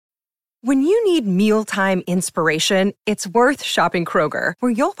When you need mealtime inspiration, it's worth shopping Kroger,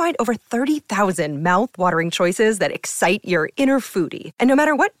 where you'll find over 30,000 mouth-watering choices that excite your inner foodie. And no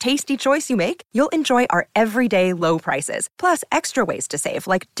matter what tasty choice you make, you'll enjoy our everyday low prices, plus extra ways to save,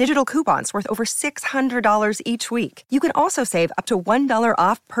 like digital coupons worth over $600 each week. You can also save up to $1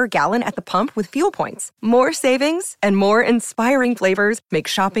 off per gallon at the pump with fuel points. More savings and more inspiring flavors make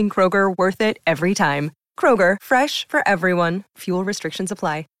shopping Kroger worth it every time. Kroger, fresh for everyone. Fuel restrictions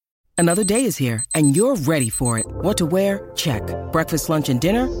apply. Another day is here, and you're ready for it. What to wear? Check. Breakfast, lunch, and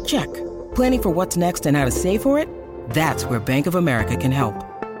dinner? Check. Planning for what's next and how to save for it? That's where Bank of America can help.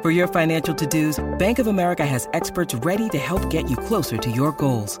 For your financial to-dos, Bank of America has experts ready to help get you closer to your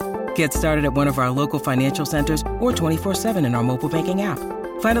goals. Get started at one of our local financial centers or 24/7 in our mobile banking app.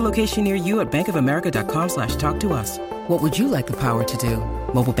 Find a location near you at bankofamerica.com/talktous. What would you like the power to do?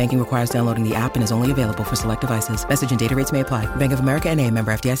 Mobile banking requires downloading the app and is only available for select devices. Message and data rates may apply. Bank of America N.A.,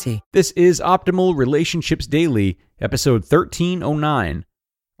 member FDIC. This is Optimal Relationships Daily, episode 1309.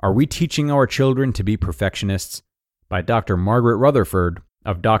 Are We Teaching Our Children to Be Perfectionists? By Dr. Margaret Rutherford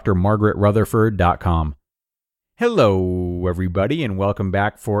of drmargaretrutherford.com. Hello, everybody, and welcome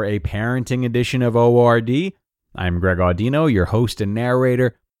back for a parenting edition of ORD. I'm Greg Audino, your host and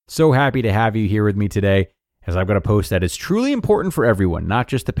narrator. So happy to have you here with me today, as I've got a post that is truly important for everyone, not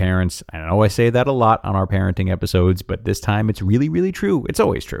just the parents. I know I say that a lot on our parenting episodes, but this time it's really, really true. It's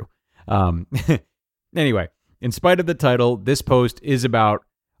always true. Anyway, in spite of the title, this post is about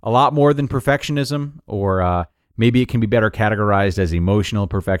a lot more than perfectionism, or maybe it can be better categorized as emotional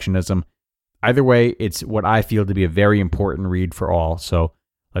perfectionism. Either way, it's what I feel to be a very important read for all, so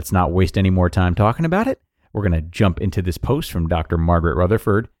let's not waste any more time talking about it. We're going to jump into this post from Dr. Margaret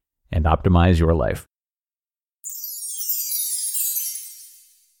Rutherford and optimize your life.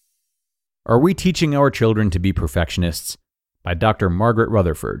 Are We Teaching Our Children to Be Perfectionists? By Dr. Margaret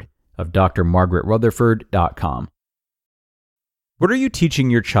Rutherford of drmargaretrutherford.com. What are you teaching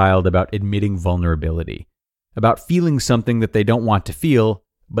your child about admitting vulnerability? About feeling something that they don't want to feel,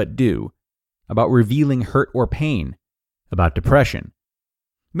 but do? About revealing hurt or pain? About depression?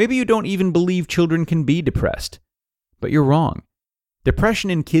 Maybe you don't even believe children can be depressed. But you're wrong. Depression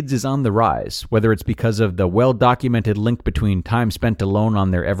in kids is on the rise, whether it's because of the well-documented link between time spent alone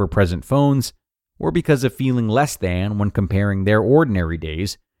on their ever-present phones, or because of feeling less than when comparing their ordinary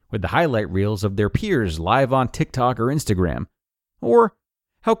days with the highlight reels of their peers live on TikTok or Instagram, or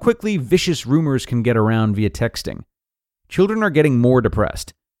how quickly vicious rumors can get around via texting. Children are getting more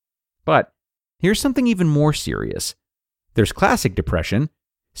depressed. But here's something even more serious. There's classic depression,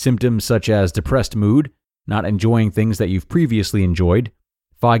 symptoms such as depressed mood, not enjoying things that you've previously enjoyed,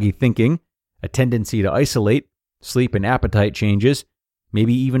 foggy thinking, a tendency to isolate, sleep and appetite changes,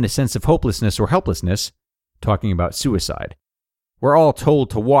 maybe even a sense of hopelessness or helplessness, talking about suicide. We're all told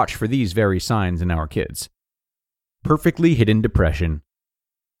to watch for these very signs in our kids. Perfectly hidden depression.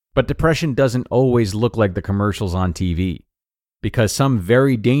 But depression doesn't always look like the commercials on TV, because some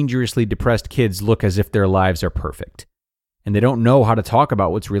very dangerously depressed kids look as if their lives are perfect, and they don't know how to talk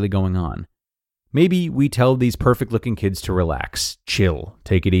about what's really going on. Maybe we tell these perfect-looking kids to relax, chill,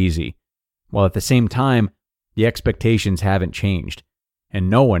 take it easy, while at the same time, the expectations haven't changed, and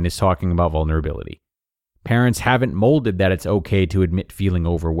no one is talking about vulnerability. Parents haven't molded that it's okay to admit feeling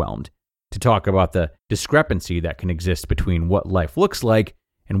overwhelmed, to talk about the discrepancy that can exist between what life looks like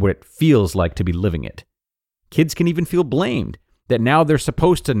and what it feels like to be living it. Kids can even feel blamed that now they're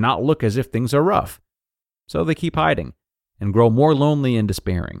supposed to not look as if things are rough. So they keep hiding and grow more lonely and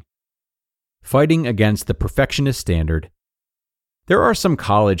despairing. Fighting against the perfectionist standard. There are some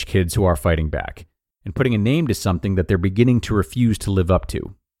college kids who are fighting back and putting a name to something that they're beginning to refuse to live up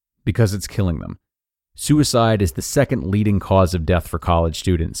to because it's killing them. Suicide is the second leading cause of death for college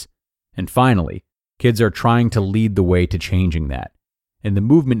students. And finally, kids are trying to lead the way to changing that. And the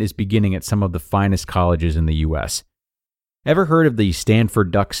movement is beginning at some of the finest colleges in the U.S. Ever heard of the Stanford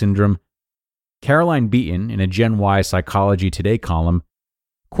Duck Syndrome? Caroline Beaton, in a Gen Y Psychology Today column,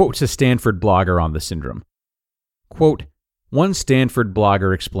 quotes a Stanford blogger on the syndrome. Quote, one Stanford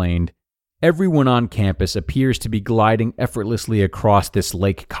blogger explained, everyone on campus appears to be gliding effortlessly across this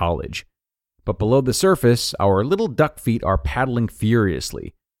lake college. But below the surface, our little duck feet are paddling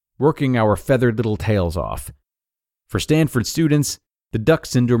furiously, working our feathered little tails off. For Stanford students, the duck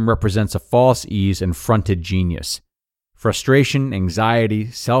syndrome represents a false ease and fronted genius. Frustration,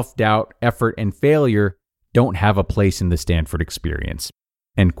 anxiety, self-doubt, effort, and failure don't have a place in the Stanford experience.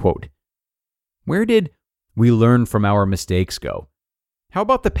 End quote. Where did we learn from our mistakes go? How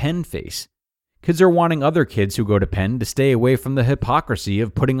about the Penn face? Kids are wanting other kids who go to Penn to stay away from the hypocrisy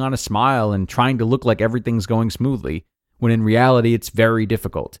of putting on a smile and trying to look like everything's going smoothly, when in reality it's very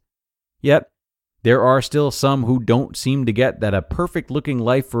difficult. Yet, there are still some who don't seem to get that a perfect-looking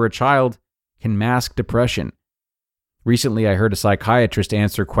life for a child can mask depression. Recently, I heard a psychiatrist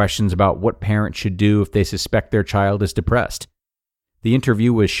answer questions about what parents should do if they suspect their child is depressed. The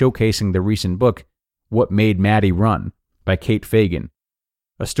interview was showcasing the recent book, What Made Maddie Run, by Kate Fagan,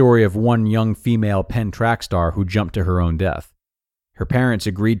 a story of one young female Penn track star who jumped to her own death. Her parents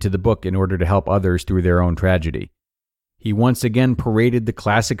agreed to the book in order to help others through their own tragedy. He once again paraded the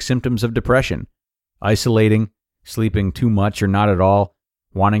classic symptoms of depression: isolating, sleeping too much or not at all,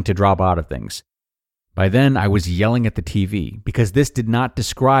 wanting to drop out of things. By then, I was yelling at the TV because this did not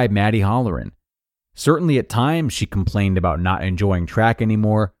describe Maddie Holleran. Certainly at times, she complained about not enjoying track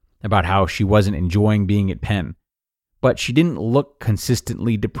anymore, about how she wasn't enjoying being at Penn. But she didn't look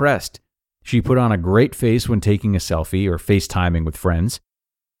consistently depressed. She put on a great face when taking a selfie or FaceTiming with friends.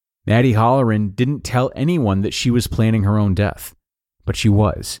 Maddie Holleran didn't tell anyone that she was planning her own death, but she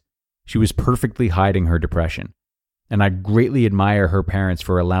was. She was perfectly hiding her depression. And I greatly admire her parents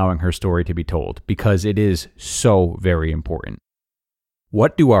for allowing her story to be told, because it is so very important.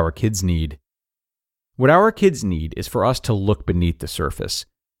 What do our kids need? What our kids need is for us to look beneath the surface,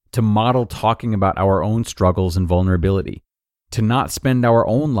 to model talking about our own struggles and vulnerability, to not spend our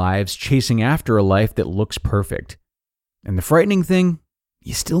own lives chasing after a life that looks perfect. And the frightening thing,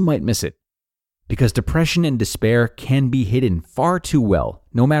 you still might miss it, because depression and despair can be hidden far too well,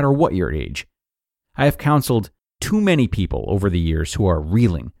 no matter what your age. I have counseled too many people over the years who are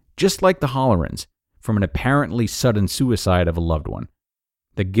reeling, just like the Hollerans, from an apparently sudden suicide of a loved one.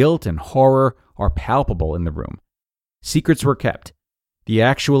 The guilt and horror are palpable in the room. Secrets were kept. The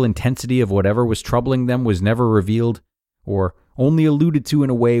actual intensity of whatever was troubling them was never revealed, or only alluded to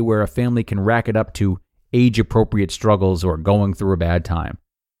in a way where a family can rack it up to age-appropriate struggles or going through a bad time.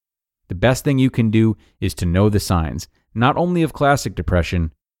 The best thing you can do is to know the signs, not only of classic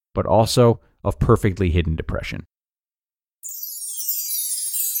depression, but also of perfectly hidden depression.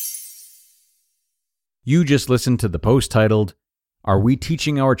 You just listened to the post titled, Are We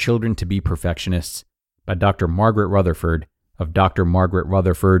Teaching Our Children to Be Perfectionists? By Dr. Margaret Rutherford of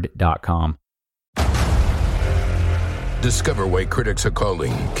drmargaretrutherford.com. Discover why critics are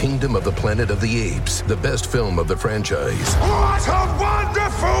calling Kingdom of the Planet of the Apes the best film of the franchise. What a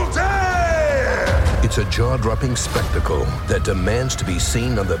wonderful day! It's a jaw-dropping spectacle that demands to be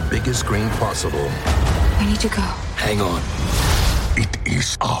seen on the biggest screen possible. We need to go. Hang on. It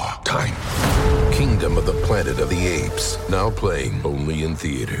is our time. Kingdom of the Planet of the Apes. Now playing only in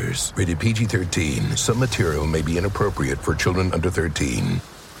theaters. Rated PG-13. Some material may be inappropriate for children under 13.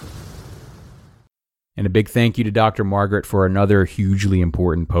 And a big thank you to Dr. Margaret for another hugely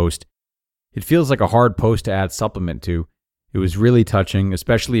important post. It feels like a hard post to add supplement to. It was really touching,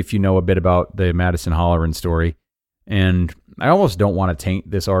 especially if you know a bit about the Madison Holleran story. And I almost don't want to taint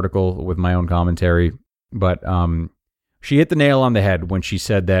this article with my own commentary, but she hit the nail on the head when she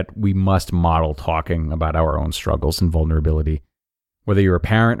said that we must model talking about our own struggles and vulnerability. Whether you're a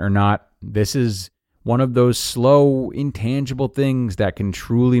parent or not, this is one of those slow, intangible things that can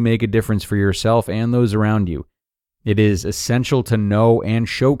truly make a difference for yourself and those around you. It is essential to know and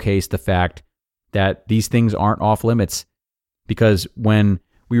showcase the fact that these things aren't off limits. Because when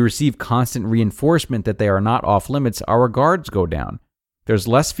we receive constant reinforcement that they are not off limits, our guards go down. There's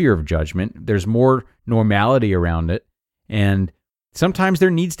less fear of judgment. There's more normality around it. And sometimes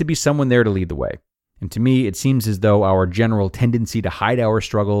there needs to be someone there to lead the way. And to me, it seems as though our general tendency to hide our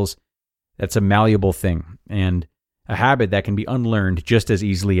struggles, that's a malleable thing and a habit that can be unlearned just as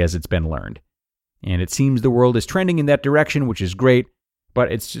easily as it's been learned. And it seems the world is trending in that direction, which is great,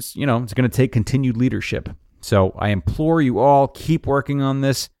 but it's just, it's going to take continued leadership. So I implore you all, keep working on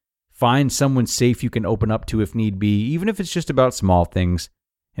this. Find someone safe you can open up to if need be, even if it's just about small things,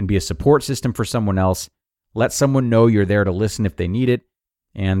 and be a support system for someone else. Let someone know you're there to listen if they need it.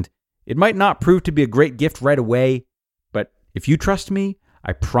 And it might not prove to be a great gift right away, but if you trust me,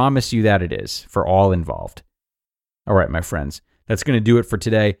 I promise you that it is for all involved. All right, my friends, that's going to do it for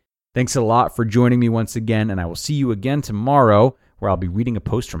today. Thanks a lot for joining me once again, and I will see you again tomorrow, where I'll be reading a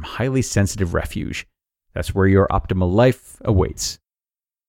post from Highly Sensitive Refuge. That's where your optimal life awaits.